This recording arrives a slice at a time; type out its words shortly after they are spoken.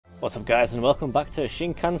What's up guys, and welcome back to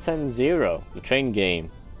Shinkansen 0, the train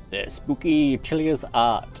game. The spooky Chitose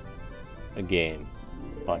art game.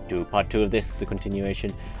 Part 2 of this, the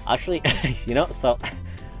continuation. Actually, you know, so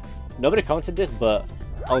nobody commented this, but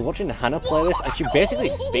I was watching Hannah play this and she basically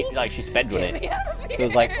she speedrun it. So I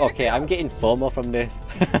was like, okay, I'm getting FOMO from this.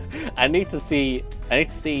 I need to see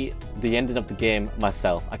the ending of the game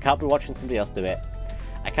myself. I can't be watching somebody else do it.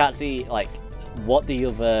 I can't see like what the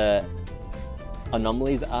other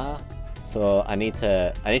anomalies are, so I need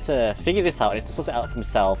to figure this out. I need to suss it out for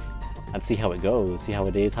myself and see how it goes, see how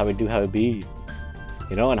it is, how it do, how it be,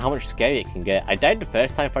 you know, and how much scary it can get. I died the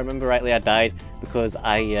first time, if I remember rightly. I died because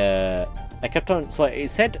I kept on. So it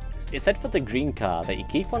said for the green car that you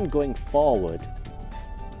keep on going forward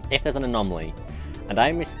if there's an anomaly, and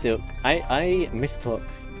I mistook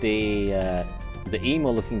the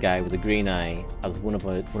emo-looking guy with the green eye as one of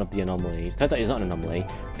the anomalies. Turns out he's not an anomaly.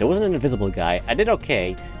 There wasn't an invisible guy. I did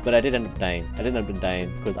okay, but I did end up dying.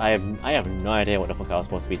 Because I have no idea what the fuck I was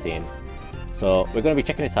supposed to be seeing. So we're gonna be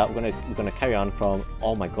checking this out. We're gonna carry on from.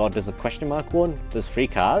 Oh my god, there's a question mark one. There's 3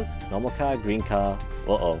 cars: normal car, green car.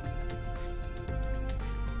 Uh-oh.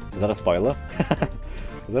 Is that a spoiler?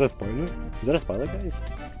 Is that a spoiler? Is that a spoiler, guys?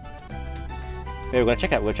 Okay, we're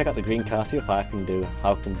gonna check out the green car, see what I can do,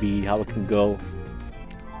 how it can be, how it can go.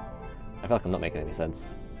 I feel like I'm not making any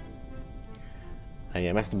sense. And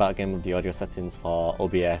yeah, I messed about again with the audio settings for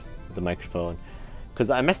OBS, the microphone, because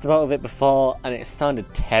I messed about with it before and it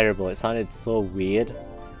sounded terrible. It sounded so weird.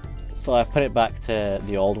 So I put it back to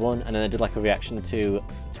the old one, and then I did like a reaction to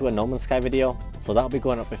a No Man's Sky video. So that'll be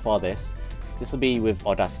going up before this. This will be with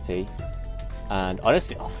Audacity. And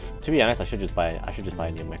honestly, to be honest, I should just buy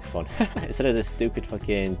a new microphone instead of this stupid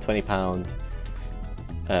fucking £20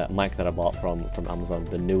 mic that I bought from Amazon.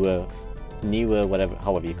 The newer whatever,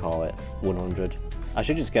 however you call it, 100. I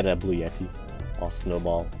should just get a Blue Yeti or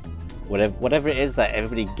Snowball, whatever it is that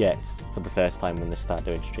everybody gets for the first time when they start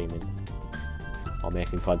doing streaming or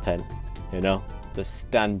making content. You know, the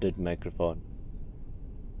standard microphone.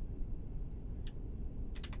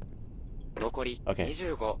 Okay,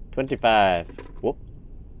 25. Whoop.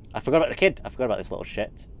 I forgot about the kid. I forgot about this little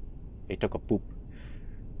shit. He took a poop.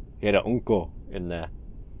 He had an unko in there.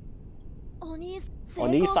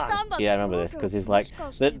 Oni-san! Yeah, I remember this, because he's like,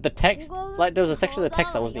 the text, like there was a section of the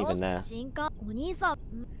text that wasn't even there.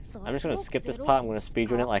 I'm just going to skip this part. I'm going to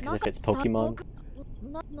speedrun it like as if it's Pokemon.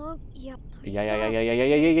 Yeah.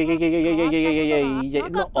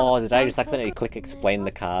 No, oh, did I just accidentally click explain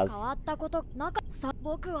the cars?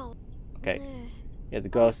 Okay. Yeah, the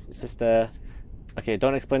ghost sister. Okay,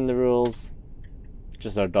 don't explain the rules.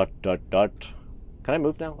 Just a ... Can I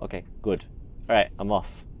move now? Okay, good. Alright, I'm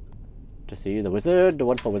off. To see the wizard, the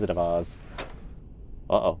wonderful Wizard of Oz.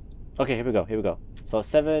 Uh-oh. Okay, here we go. So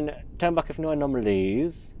 7, turn back if no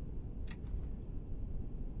anomalies.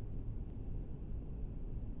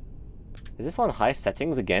 Is this on high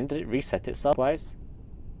settings again? Did it reset itself twice?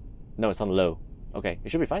 No, it's on low. Okay, it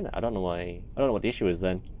should be fine then. I don't know what the issue is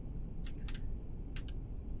then.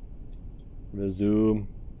 Resume.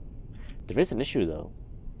 There is an issue though.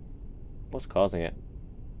 What's causing it?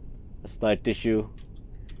 A slight issue.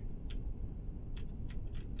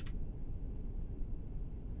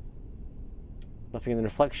 Nothing in the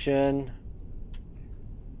reflection.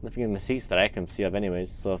 Nothing in the seats that I can see of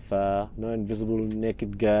anyways so far. No invisible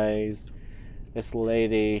naked guys. This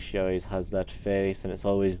lady, she always has that face, and it's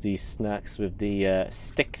always these snacks with the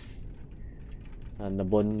sticks and the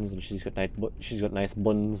buns, and she's got nice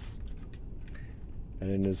buns. And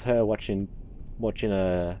then there's her watching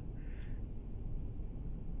a...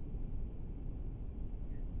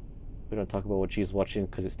 We don't talk about what she's watching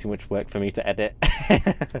because it's too much work for me to edit.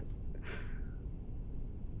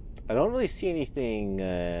 I don't really see anything.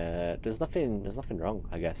 There's nothing wrong,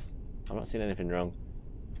 I guess. I'm not seeing anything wrong.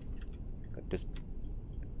 Got this.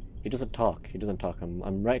 He doesn't talk. I'm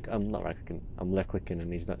not right clicking. I'm left clicking,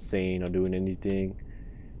 and he's not saying or doing anything.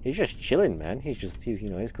 He's just chilling, man. He's you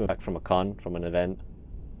know, he's coming back from an event.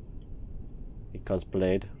 He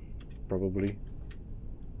cosplayed, probably.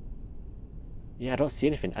 Yeah, I don't see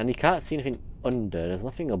anything, and you can't see anything under. There's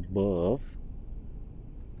nothing above.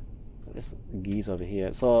 This geese over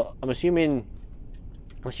here. So I'm assuming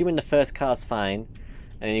the first car's fine,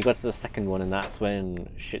 and then you go to the second one, and that's when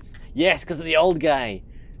shit's. Yes, because of the old guy.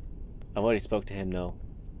 I've already spoke to him now.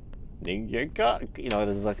 You know,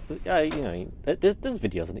 there's like, you know, there's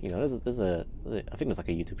videos, you know, there's a, I think there's like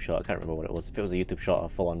a YouTube short, I can't remember what it was, if it was a YouTube short or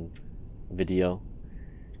full-on video.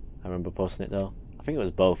 I remember posting it though. I think it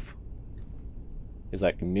was both. He's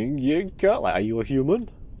like, Ninja, like, are you a human?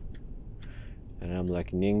 And I'm like,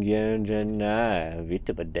 Ningen Janai,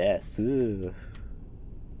 Vtuber desu.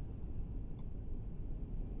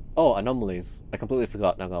 Oh, anomalies. I completely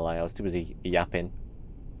forgot, not gonna lie, I was too busy yapping.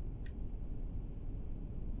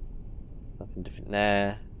 Nothing different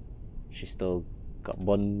there. She's still got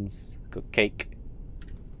buns, got cake.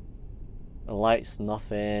 The lights,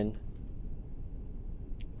 nothing.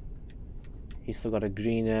 He's still got a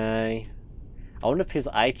green eye. I wonder if his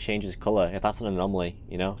eye changes colour, if that's an anomaly,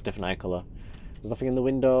 you know? Different eye colour. There's nothing in the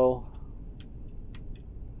window.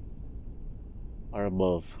 Or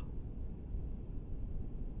above.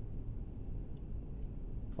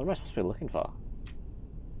 What am I supposed to be looking for?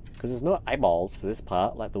 Because there's no eyeballs for this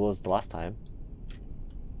part like there was the last time.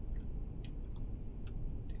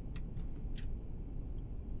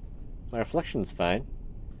 My reflection's fine.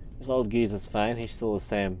 This old geezer's fine. He's still the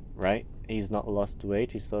same, right? He's not lost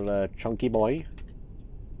weight. He's still a chunky boy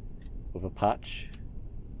with a patch.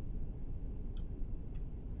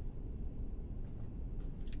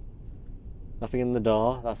 Nothing in the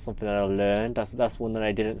door. That's something that I learned. That's one that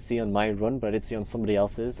I didn't see on my run, but I did see on somebody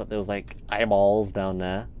else's, that there was like eyeballs down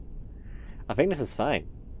there. I think this is fine.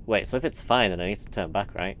 Wait, so if it's fine, then I need to turn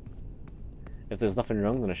back, right? If there's nothing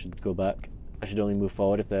wrong, then I should go back. I should only move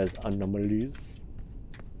forward if there's anomalies.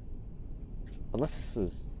 Unless this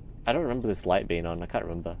is... I don't remember this light being on. I can't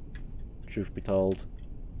remember. Truth be told.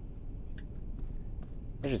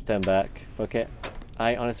 Let's just turn back. Fuck it.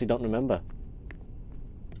 I honestly don't remember.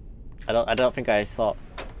 I don't think I saw...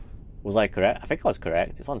 Was I correct? I think I was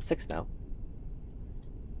correct. It's on 6 now.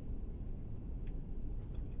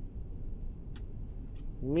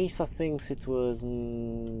 Misa thinks it was...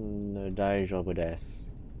 No, daijoubu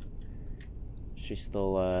desu. She's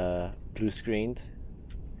still blue screened.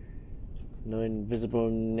 No invisible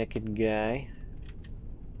naked guy.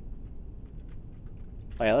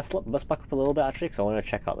 Oh yeah, let's back up a little bit actually, because I want to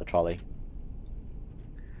check out the trolley.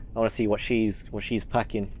 I want to see what she's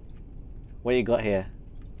packing. What you got here?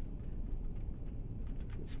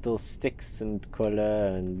 It's still sticks and colour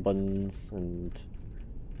and buns and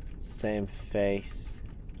same face.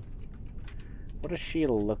 What does she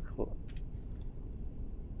look like?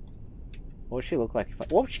 What would she look like if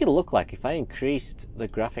what would she look like if I increased the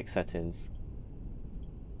graphic settings?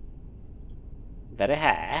 Better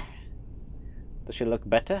hair? Does she look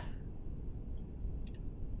better?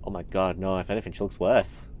 Oh my god, no, if anything she looks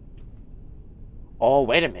worse. Oh,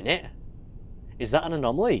 wait a minute. Is that an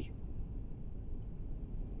anomaly?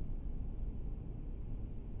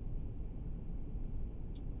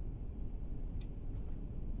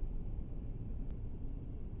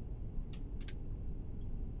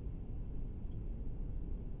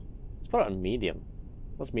 Put it on medium.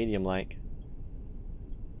 What's medium like?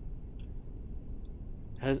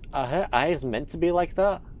 Are her eyes meant to be like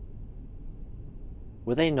that?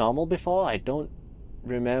 Were they normal before? I don't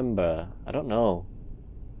remember. I don't know.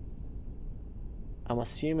 I'm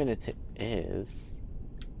assuming it is.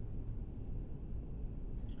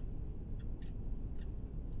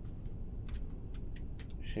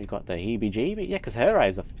 She got the heebie-jeebie? Yeah, because her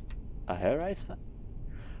eyes are her eyes fat?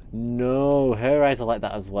 No, her eyes are like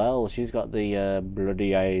that as well. She's got the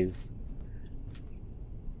bloody eyes.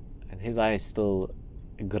 And his eyes still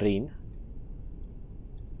green.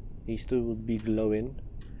 He still would be glowing.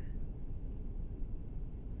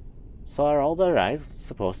 So are all their eyes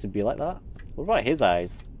supposed to be like that? What about his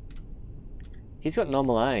eyes? He's got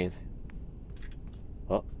normal eyes.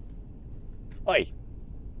 Oh. Oi!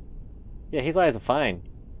 Yeah, his eyes are fine.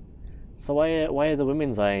 So why are the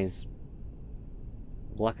women's eyes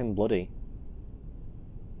black and bloody?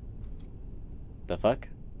 The fuck?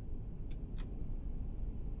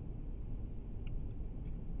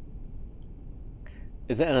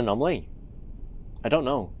 Is it an anomaly? I don't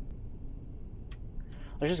know.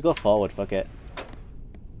 Let's just go forward, fuck it.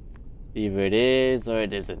 Either it is or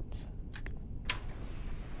it isn't.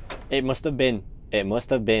 It must have been. It must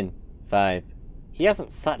have been 5. He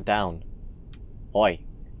hasn't sat down. Oi,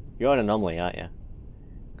 you're an anomaly, aren't you?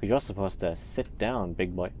 Because you're supposed to sit down,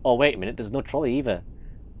 big boy. Oh, wait a minute, there's no trolley either.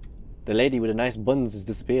 The lady with the nice buns has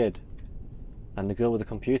disappeared. And the girl with the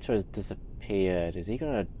computer has disappeared. Is he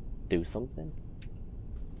gonna do something?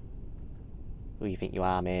 Who do you think you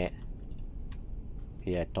are, mate?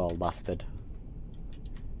 Yeah, tall bastard.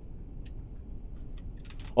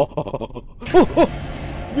 Oh!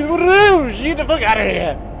 Rouge! Get the fuck out of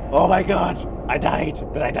here! Oh my god! I died!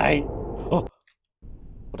 Did I die? Oh!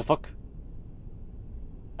 What the fuck?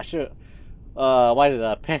 I should. Why did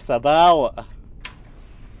I piss about?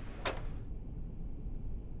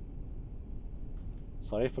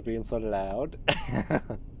 Sorry for being so loud.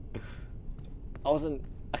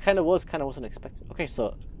 I kind of wasn't expecting. Okay,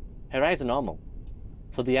 so her eyes are normal.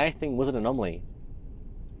 So the eye thing was an anomaly.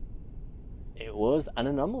 It was an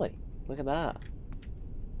anomaly. Look at that.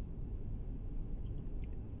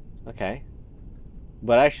 Okay.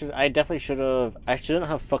 But I definitely I shouldn't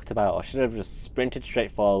have fucked about. I should have just sprinted straight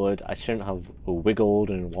forward. I shouldn't have wiggled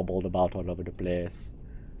and wobbled about all over the place.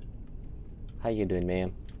 How you doing,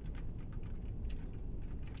 ma'am?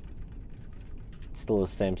 It's still the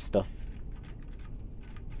same stuff.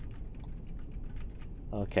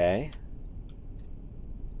 Okay.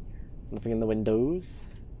 Nothing in the windows.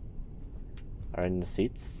 Or in the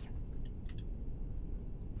seats.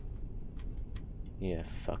 You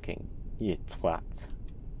twat.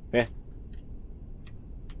 Yeah.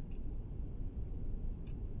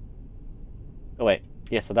 Oh wait,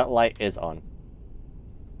 yeah, so that light is on.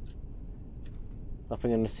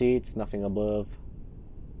 Nothing in the seats, nothing above.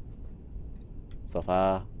 So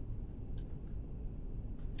far.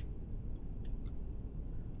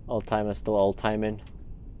 Old timer still old timing.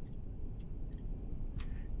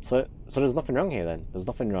 So there's nothing wrong here then. There's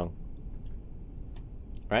nothing wrong.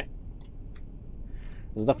 Right?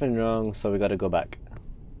 There's nothing wrong, so we gotta go back.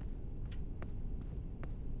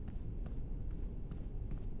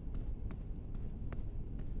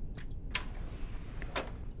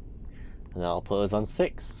 And that'll put us on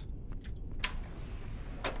 6.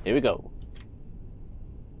 Here we go.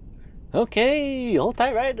 Okay, hold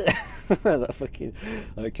tight, right? That fucking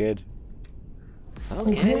kid.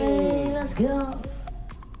 Okay, let's go.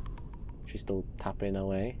 She's still tapping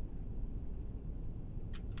away.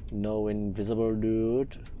 No invisible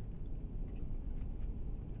dude.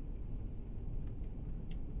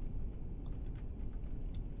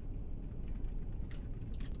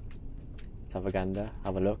 Let's have a gander,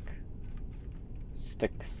 have a look.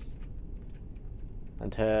 Sticks.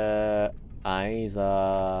 And her eyes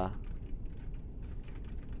are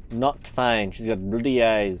not fine. She's got bloody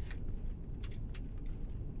eyes.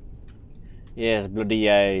 Yes, bloody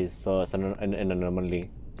eyes. So it's an anomaly.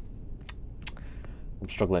 I'm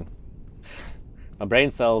struggling. My brain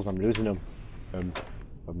cells, I'm losing them. I'm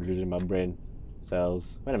losing my brain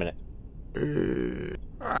cells. Wait a minute.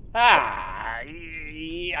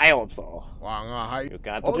 I hope so. You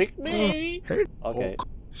can't trick me. Okay.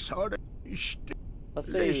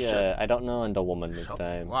 Let's say I don't know Under Woman this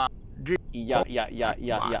time. Yeah.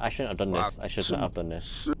 I shouldn't have done this. I shouldn't have done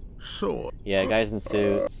this. Yeah, guys in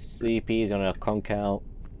suits. CP's on a con count.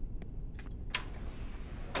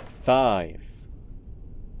 5.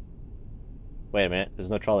 Wait a minute, there's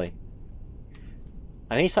no trolley.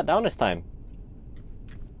 And he sat down this time.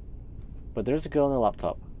 But there's a girl on the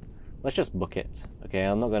laptop. Let's just book it. Okay,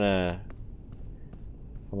 I'm not gonna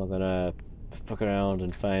fuck around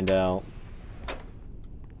and find out.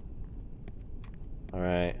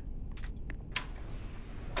 Alright.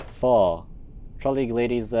 4. Trolley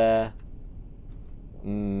lady's there.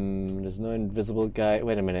 There's no invisible guy.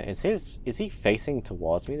 Wait a minute, is he facing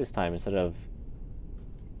towards me this time instead of...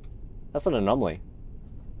 That's an anomaly.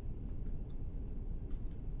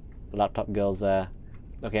 The laptop girl's there.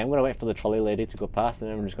 Okay, I'm gonna wait for the trolley lady to go past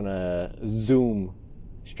and then I'm just gonna zoom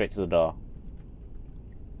straight to the door.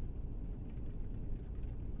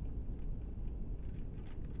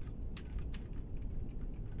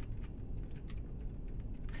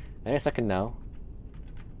 Any second now.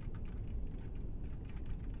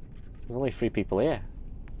 There's only 3 people here.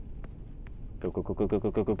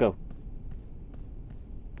 Go.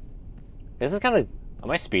 This is kind of...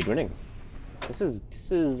 Am I speedrunning? This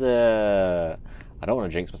is I don't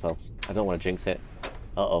want to jinx myself. I don't want to jinx it.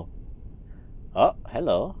 Uh-oh. Oh,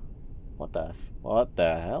 hello. What the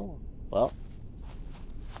hell? Well.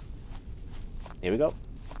 Here we go.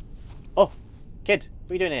 Oh! Kid!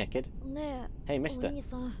 What are you doing here, kid? Hey, mister.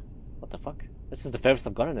 What the fuck? This is the furthest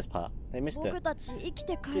I've gone in this part. Hey, mister. Do you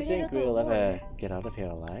think we'll ever get out of here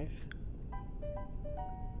alive?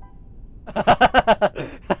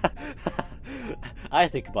 I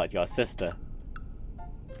think about your sister.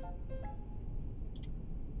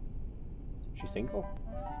 She's single?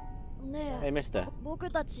 Hey, mister. Do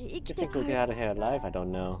you think we'll get out of here alive? I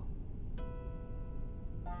don't know.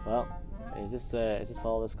 Well, is this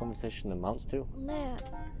all this conversation amounts to?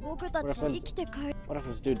 What if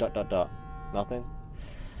us do ... Nothing?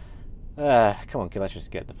 Come on, kid, let's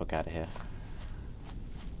just get the fuck out of here.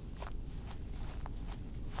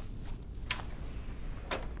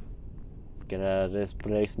 Let's get out of this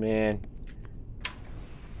place, man.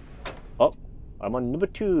 Oh, I'm on number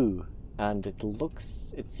 2. And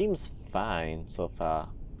it seems fine so far.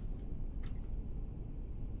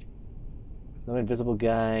 No invisible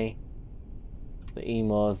guy. The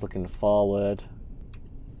emo's looking forward.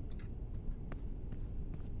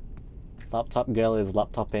 Laptop girl is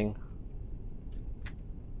laptopping.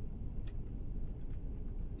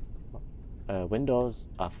 Windows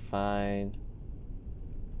are fine.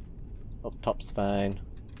 Up top's fine.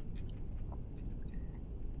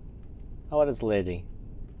 How about this lady?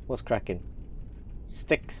 What's cracking?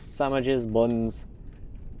 Sticks, sandwiches, buns.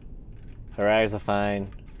 Her eyes are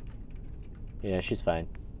fine. Yeah, she's fine.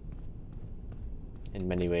 In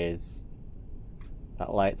many ways.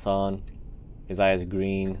 That light's on. His eyes are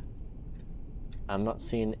green. I'm not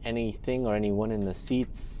seeing anything or anyone in the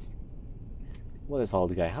seats. What is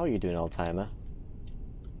old guy? How are you doing, old timer?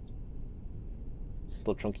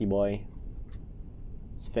 Still chunky boy.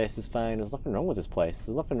 His face is fine. There's nothing wrong with this place.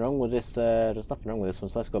 There's nothing wrong with this. There's nothing wrong with this one.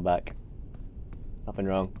 So let's go back. Nothing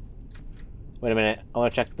wrong. Wait a minute. I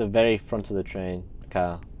want to check the very front of the train, the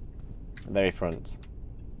car. The very front.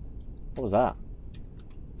 What was that?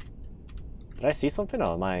 Did I see something,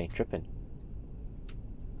 or am I tripping?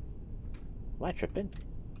 Am I tripping?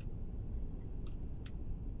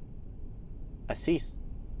 I see.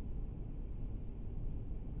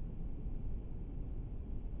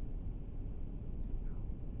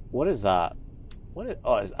 What is that? What is,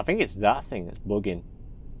 oh, I think it's that thing that's bugging.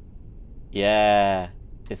 Yeah,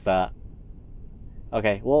 it's that.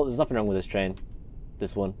 Okay, well, there's nothing wrong with this train.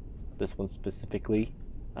 This one specifically.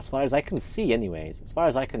 As far as I can see, anyways. As far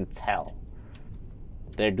as I can tell.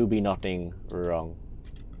 There do be nothing wrong.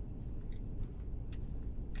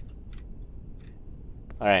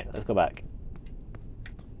 Alright, let's go back.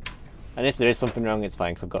 And if there is something wrong, it's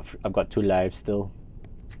fine, because I've got 2 lives still.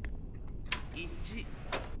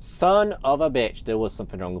 Son of a bitch, there was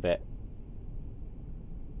something wrong with it.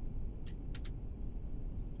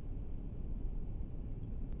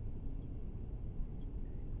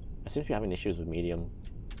 I seem to be having issues with medium.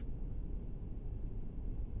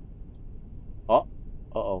 Oh,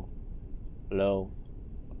 uh-oh. Low,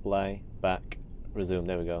 apply, back, resume,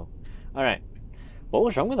 there we go. Alright. What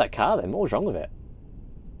was wrong with that car then? What was wrong with it?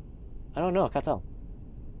 I don't know, I can't tell.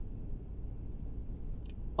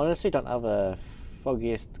 Honestly, don't have a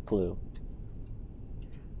foggiest clue.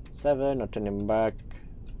 7, not turning back.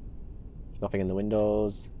 Nothing in the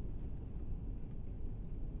windows.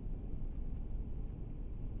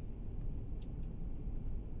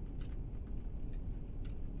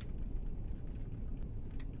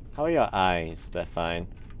 How are your eyes? They're fine.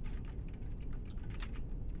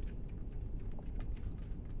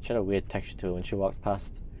 She had a weird texture to her when she walked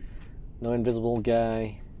past. No invisible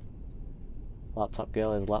guy. Laptop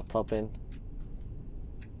girl is laptoping.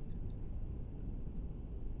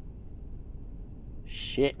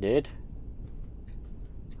 Shit, dude.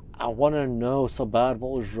 I want to know so bad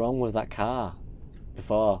what was wrong with that car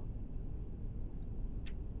before.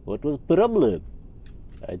 What was the problem?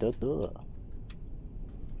 I don't know.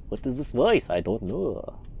 What is this voice? I don't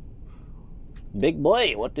know. Big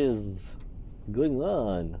boy, what is going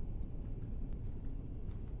on?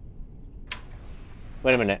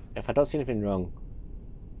 Wait a minute. If I don't see anything wrong.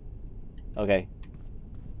 Okay.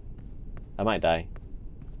 I might die.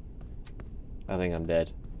 I think I'm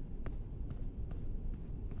dead.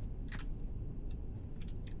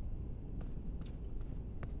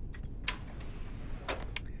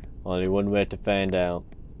 Only one way to find out.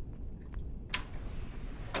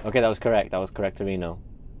 Okay, that was correct. That was correct to me, no.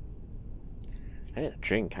 I need a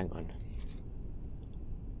drink, hang on.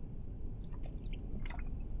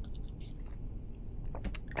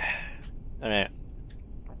 Alright.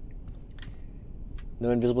 No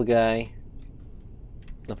invisible guy.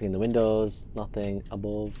 Nothing in the windows. Nothing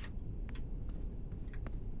above.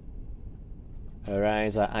 Her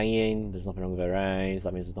eyes are eyeing. There's nothing wrong with her eyes.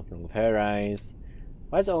 That means there's nothing wrong with her eyes.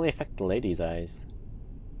 Why does it only affect the lady's eyes?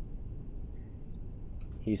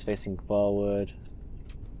 He's facing forward.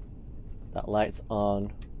 That light's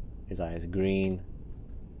on. His eyes are green.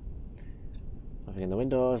 Nothing in the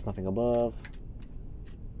windows, nothing above.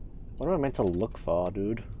 What am I meant to look for,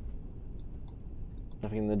 dude?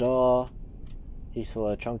 Nothing in the door. He's still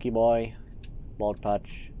a chunky boy. Bald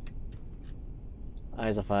patch.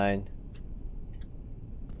 Eyes are fine.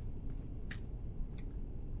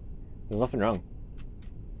 There's nothing wrong.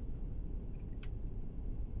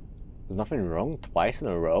 There's nothing wrong twice in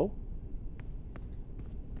a row?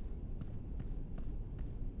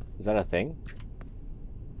 Is that a thing?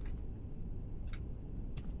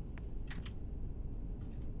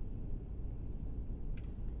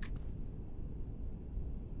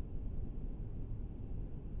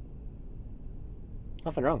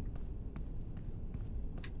 Nothing wrong.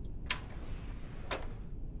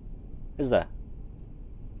 Is there?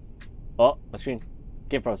 Oh, my screen.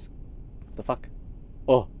 Game froze. The fuck?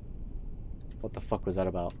 Oh. What the fuck was that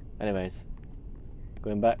about? Anyways.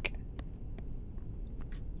 Going back.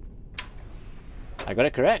 I got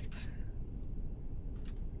it correct.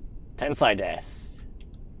 Tensai des.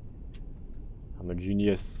 I'm a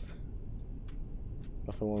genius.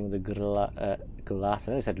 Nothing wrong with the glass.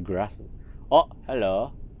 I know they said grass. Oh,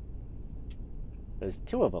 hello. There's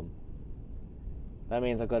two of them. That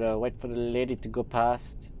means I gotta wait for the lady to go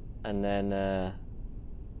past, and then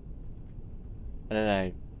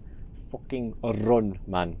I fucking run,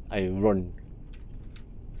 man. I run.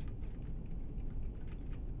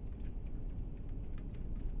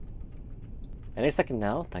 Any second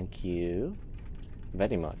now, thank you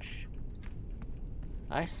very much.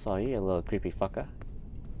 I saw you, you little creepy fucker.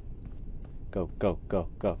 Go, go, go,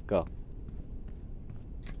 go, go.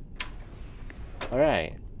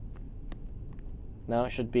 Alright. Now it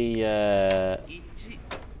should be, uh-oh.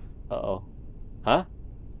 Huh?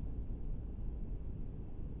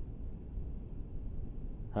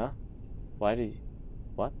 Huh? Why did...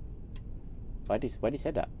 What? Why did he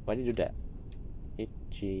say that? Why did he do that?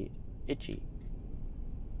 Itchy. Itchy.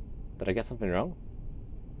 Did I get something wrong?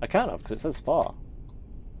 I can't have, because it says 4.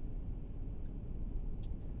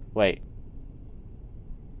 Wait.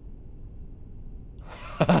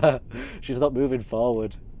 She's not moving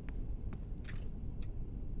forward.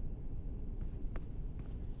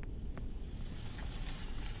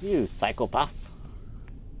 You psychopath.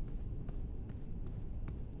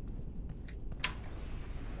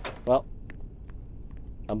 Well,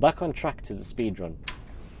 I'm back on track to the speedrun.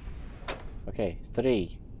 Okay,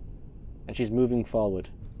 3. And she's moving forward.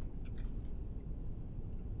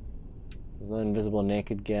 There's no invisible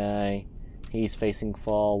naked guy. He's facing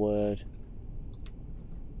forward.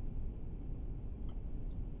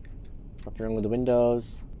 Nothing wrong with the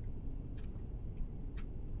windows.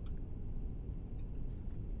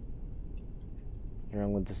 Nothing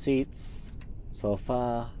wrong with the seats. So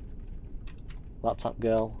far. Laptop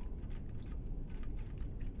girl.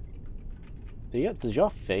 Does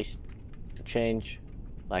your face change?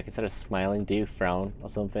 Like, instead of smiling, do you frown or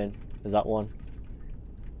something? Is that one?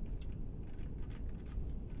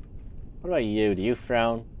 What about you? Do you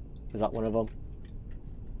frown? Is that one of them?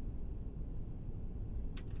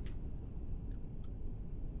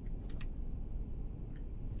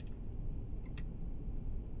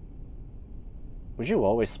 Was you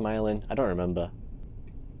always smiling? I don't remember.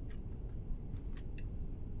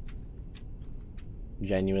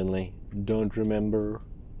 Genuinely, don't remember.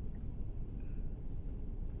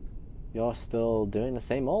 You're still doing the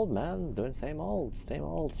same old, man. Doing same old,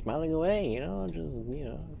 smiling away, you know, just, you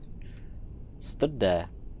know, stood there.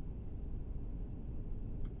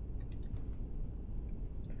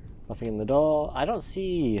 Nothing in the door. I don't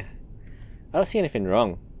see anything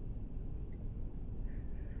wrong.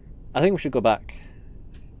 I think we should go back.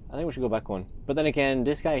 I think we should go back one. But then again,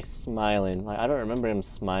 this guy's smiling. Like, I don't remember him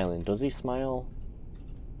smiling. Does he smile?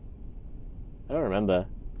 I don't remember.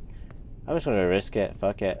 I'm just gonna risk it.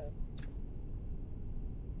 Fuck it.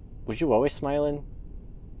 Was you always smiling?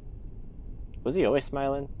 Was he always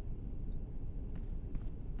smiling?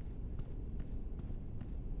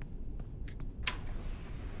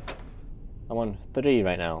 I'm on 3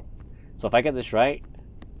 right now. So if I get this right...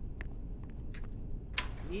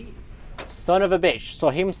 Son of a bitch! So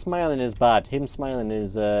him smiling is bad. Him smiling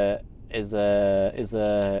is a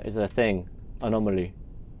thing. Anomaly.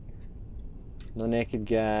 No naked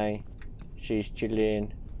guy. She's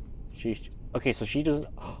chilling. She's... Okay, so she doesn't...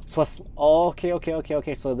 So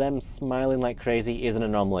okay. So them smiling like crazy is an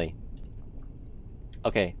anomaly.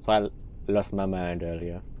 Okay, so I lost my mind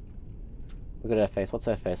earlier. Look at her face. What's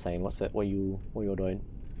her face saying? What are you doing?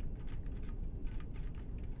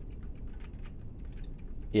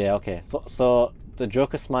 Yeah, okay. So the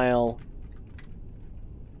Joker smile...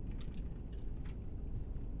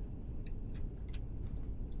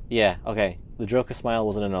 Yeah, okay. The Joker smile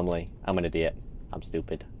was an anomaly. I'm an idiot. I'm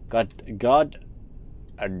stupid. God,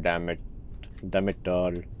 damn it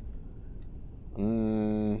all.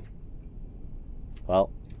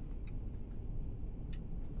 Well,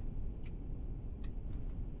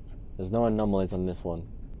 there's no anomalies on this one.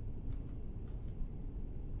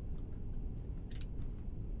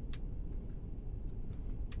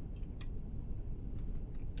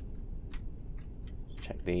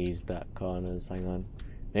 Check these dark corners. Hang on.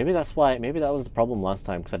 Maybe that's why. Maybe that was the problem last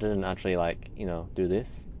time, because I didn't actually, like, you know, do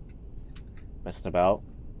this. Messing about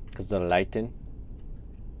because of the lighting.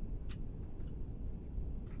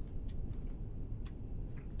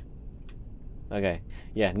 Okay,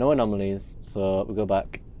 yeah, no anomalies, so we go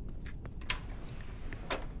back.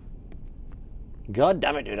 God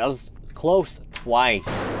damn it, dude, I was close twice.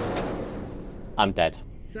 I'm dead.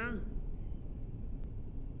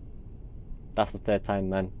 That's the 3rd time,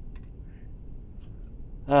 man.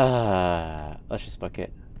 Let's just fuck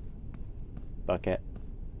it. Fuck it.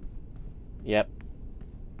 Yep.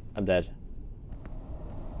 I'm dead.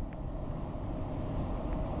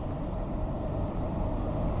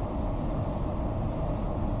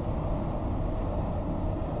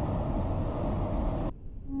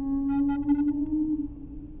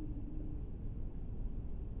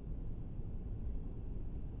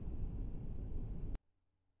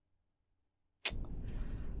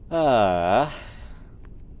 Okay.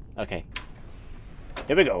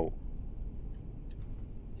 Here we go.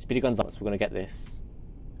 Speedy Gonzalez, we're gonna get this.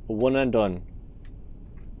 One and done.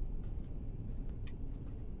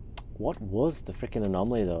 What was the freaking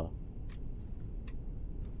anomaly though?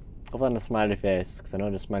 Other than the smiley face, because I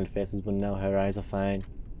know the smiley face is one now, her eyes are fine.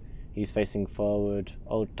 He's facing forward,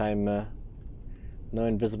 old timer. No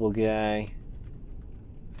invisible guy.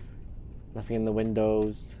 Nothing in the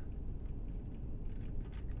windows.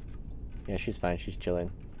 Yeah, she's fine, she's chilling.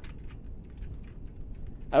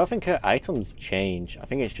 I don't think her items change. I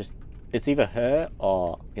think it's just, it's either her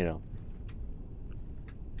or, you know.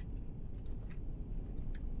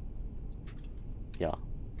 Yeah.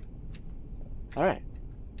 Alright.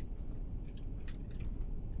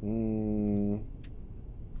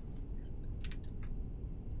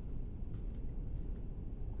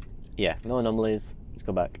 Yeah, no anomalies. Let's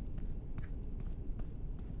go back.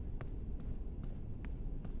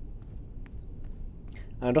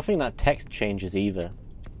 And I don't think that text changes either.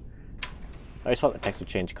 I always thought the text would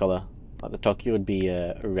change colour. Like the Tokyo would be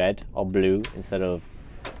red or blue instead of...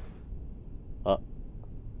 Oh.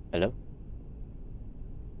 Hello?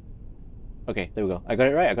 Okay, there we go. I got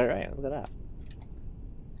it right, Look at that.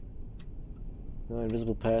 No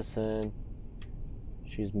invisible person.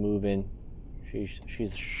 She's moving.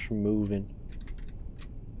 She's schmoving.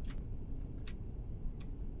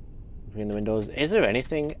 In the windows. Is there ever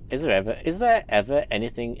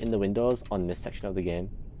anything in the windows on this section of the game?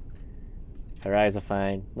 Her eyes are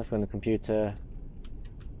fine. Nothing on the computer.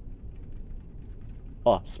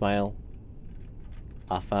 Oh, smile.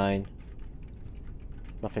 Are fine.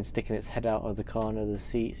 Nothing sticking its head out of the corner of the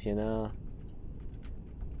seats, you know.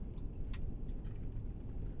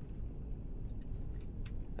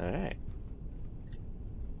 Alright.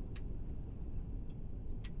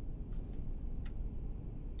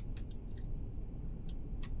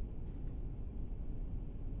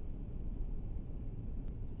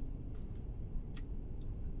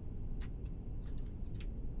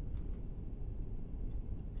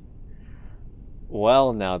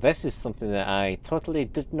 Well, now this is something that I totally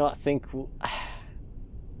did not think. I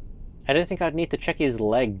didn't think I'd need to check his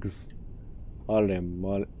legs. Holy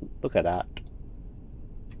moly! Look at that.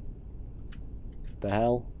 The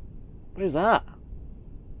hell? What is that? Is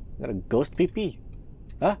that a ghost pee-pee?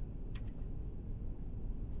 Huh?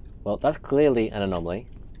 Well, that's clearly an anomaly.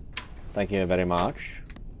 Thank you very much.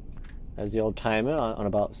 There's the old timer on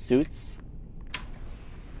about suits.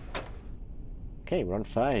 Okay, we're on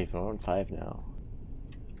 5. We're on 5 now.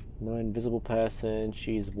 No invisible person.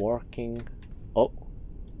 She's working. Oh.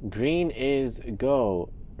 Green is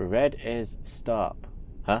go. Red is stop.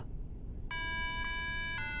 Huh?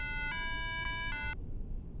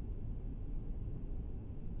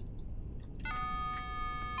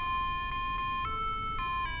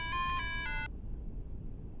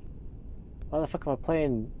 Why the fuck am I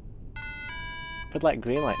playing red light,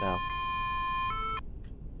 green light now?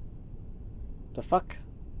 The fuck?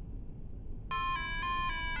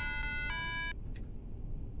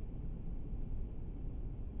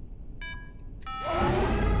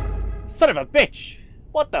 Son of a bitch!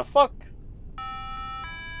 What the fuck?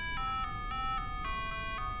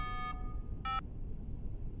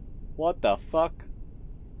 What the fuck?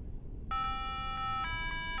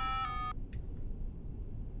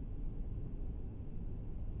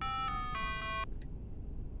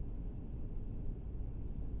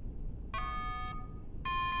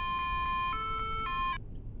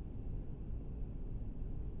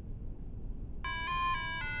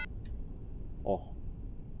 Oh.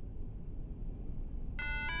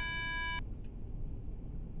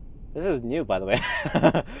 This is new, by the way.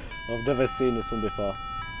 I've never seen this one before.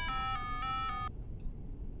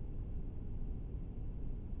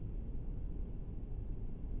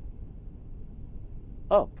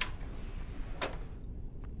 Oh.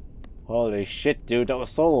 Holy shit, dude. That was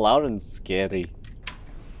so loud and scary.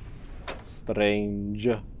 Strange.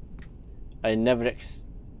 I never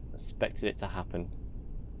expected it to happen.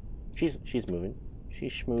 She's moving.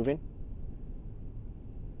 She's schmoving.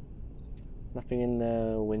 Nothing in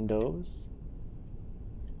the windows.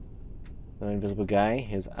 No invisible guy.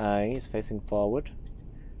 His eyes facing forward.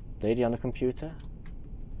 Lady on the computer.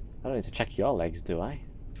 I don't need to check your legs, do I?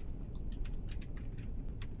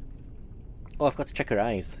 Oh, I've got to check her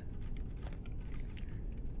eyes.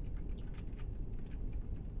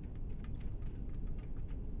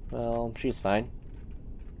 Well, she's fine.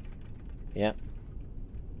 Yeah.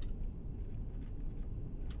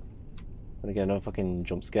 Gonna get another fucking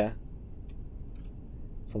jump scare.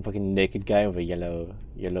 Some fucking naked guy with a yellow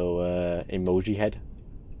emoji head.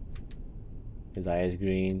 His eye is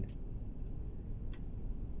green.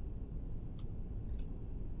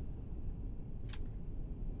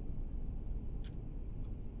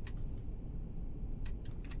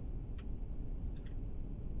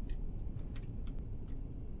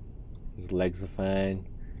 His legs are fine.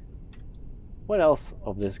 What else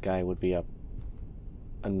of this guy would be a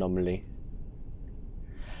anomaly?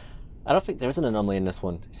 I don't think there is an anomaly in this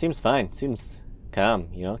one. It seems fine. Seems calm,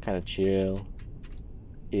 you know, kind of chill.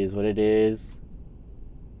 Is what it is.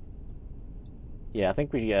 Yeah, I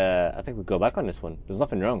think we go back on this one. There's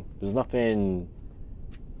nothing wrong. There's nothing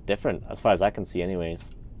different as far as I can see,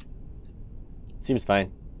 anyways. Seems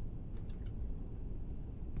fine.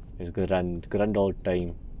 It's a grand old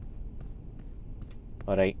time.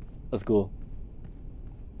 All right, let's go.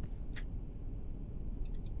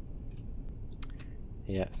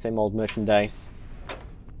 Yeah, same old merchandise.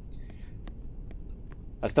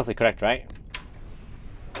 That's definitely correct, right?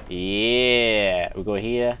 Yeah, we go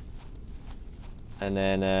here. And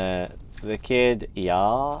then the kid,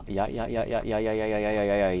 yeah.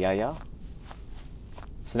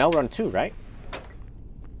 So now we're on 2, right?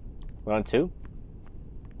 We're on 2.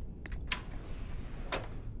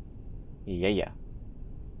 Yeah.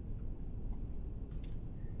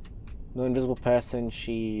 No invisible person.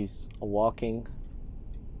 She's walking.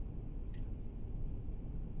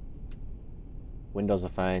 Windows are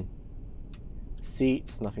fine.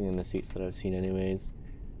 Seats, nothing in the seats that I've seen, anyways.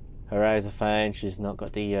 Her eyes are fine. She's not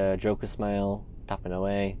got the Joker smile tapping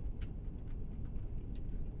away.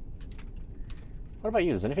 What about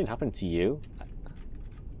you? Does anything happen to you?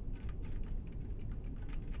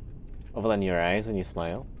 Other than your eyes and your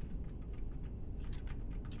smile?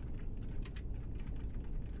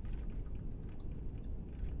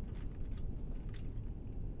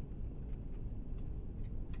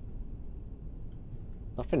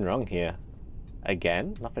 Nothing wrong here.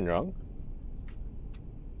 Again? Nothing wrong?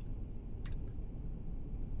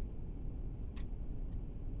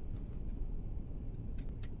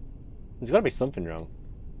 There's gotta be something wrong.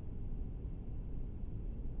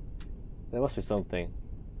 There must be something.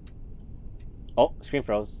 Oh, screen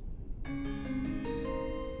froze.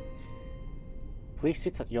 Please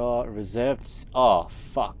sit at your reserved... Oh,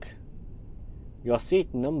 fuck. Your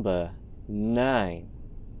seat number 9.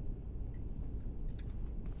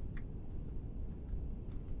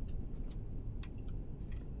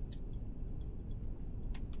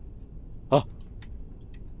 Oh.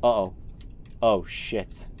 Uh-oh. Oh,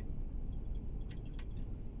 shit.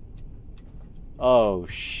 Oh,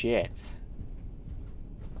 shit.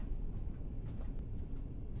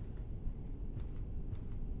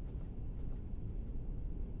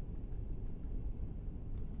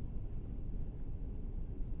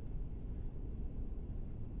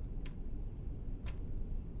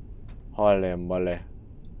 Holy moly.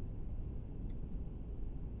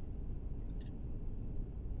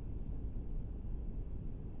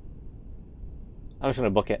 I'm just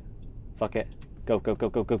gonna book it. Fuck it. Go.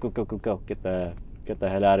 Get the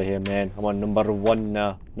hell out of here, man. I'm on number 1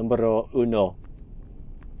 now. Numero uno.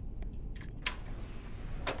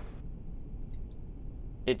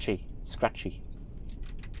 Itchy. Scratchy.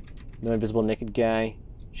 No invisible naked guy.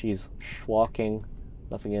 She's walking.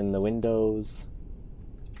 Nothing in the windows.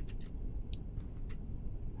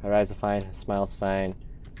 Her eyes are fine. Her smile's fine.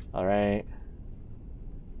 Alright.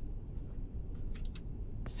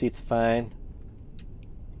 Seat's fine.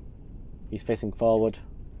 He's facing forward.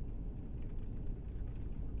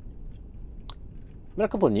 I mean, a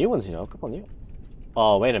couple of new ones, you know, a couple of new...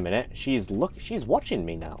 Oh, wait a minute. She's watching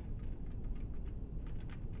me now.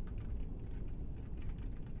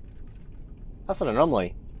 That's an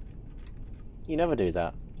anomaly. You never do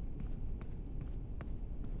that.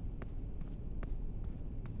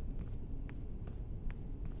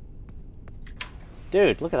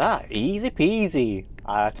 Dude, look at that. Easy peasy.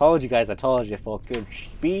 I told you guys, fucking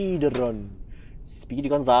speed run. Speedy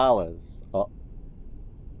Gonzalez. Oh.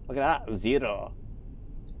 Look at that. 0.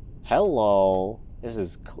 Hello. This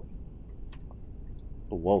is...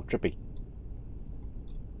 Whoa, trippy.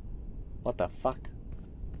 What the fuck?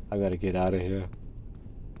 I gotta get out of here.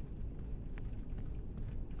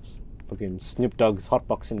 Fucking Snoop Dogg's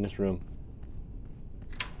hotbox in this room.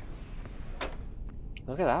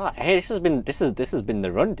 Look at that. Hey, this has been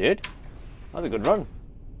the run, dude. That was a good run.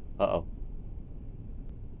 Uh-oh.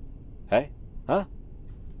 Hey? Huh?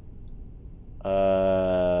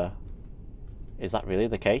 Is that really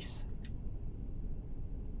the case?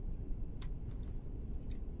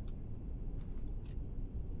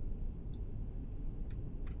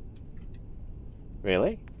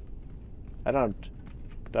 Really? Do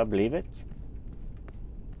I believe it?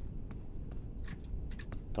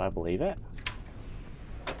 Do I believe it?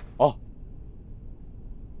 Oh!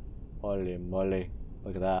 Holy moly.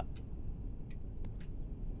 Look at that.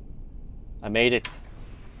 I made it.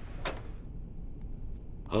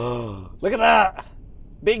 Oh, look at that!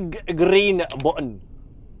 Big green button.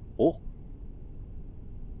 Oh,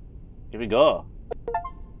 Here we go.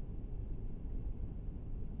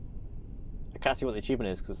 I can't see what the achievement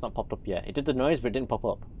is because it's not popped up yet. It did the noise, but it didn't pop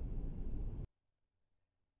up.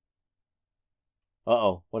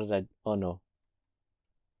 Uh-oh, what did I... Oh no.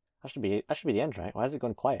 That should be the end, right? Why is it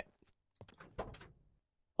going quiet?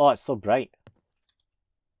 Oh, it's so bright.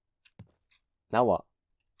 Now what?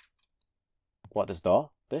 What does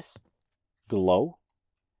this? Glow?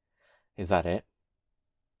 Is that it?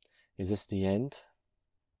 Is this the end?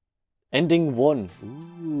 Ending 1.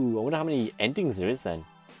 Ooh, I wonder how many endings there is then.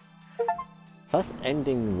 So that's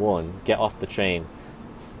ending 1. Get off the train.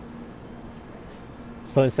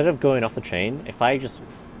 So instead of going off the train, if I just...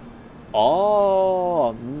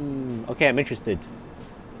 Oh! Okay, I'm interested.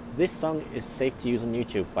 This song is safe to use on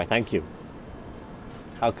YouTube. Why, thank you.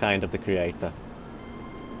 How kind of the creator.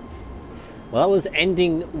 Well, that was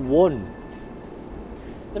ending 1.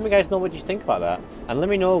 Let me guys know what you think about that. And let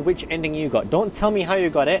me know which ending you got. Don't tell me how you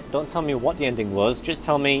got it. Don't tell me what the ending was. Just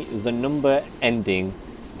tell me the number ending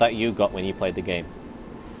that you got when you played the game.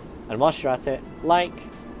 And whilst you're at it, like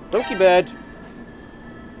Donkey Bird.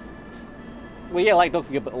 Well, yeah, like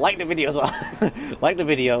Donkey Bird, but like the video as well. Like the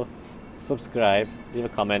video. Subscribe. Leave a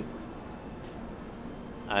comment.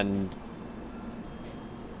 And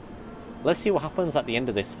let's see what happens at the end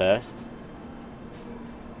of this first.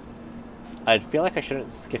 I feel like I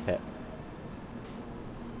shouldn't skip it.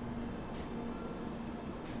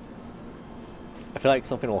 I feel like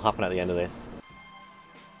something will happen at the end of this.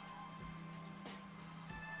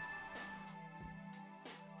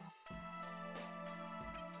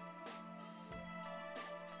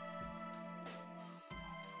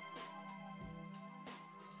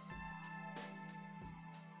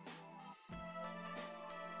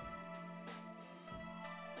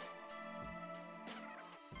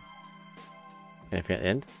 Can I forget the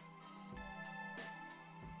end?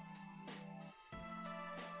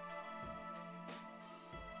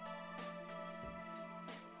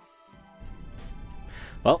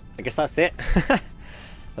 Well, I guess that's it.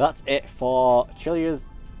 That's it for Chilia's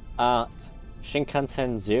at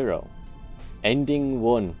Shinkansen 0. Ending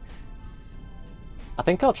 1. I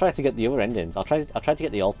think I'll try to get the other endings. I'll try to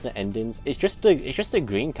get the alternate endings. It's just a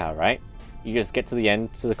green car, right? You just get to the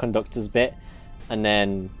end, to the conductor's bit, and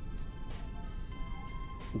then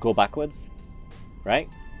go backwards, right?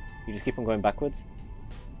 You just keep on going backwards,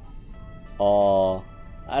 or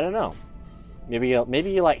I don't know. Maybe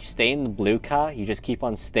you like stay in the blue car. You just keep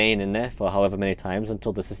on staying in there for however many times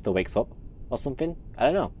until the sister wakes up, or something. I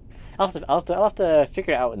don't know. I'll have to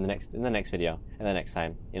figure it out in the next video, in the next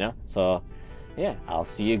time, you know. So yeah, I'll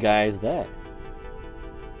see you guys there.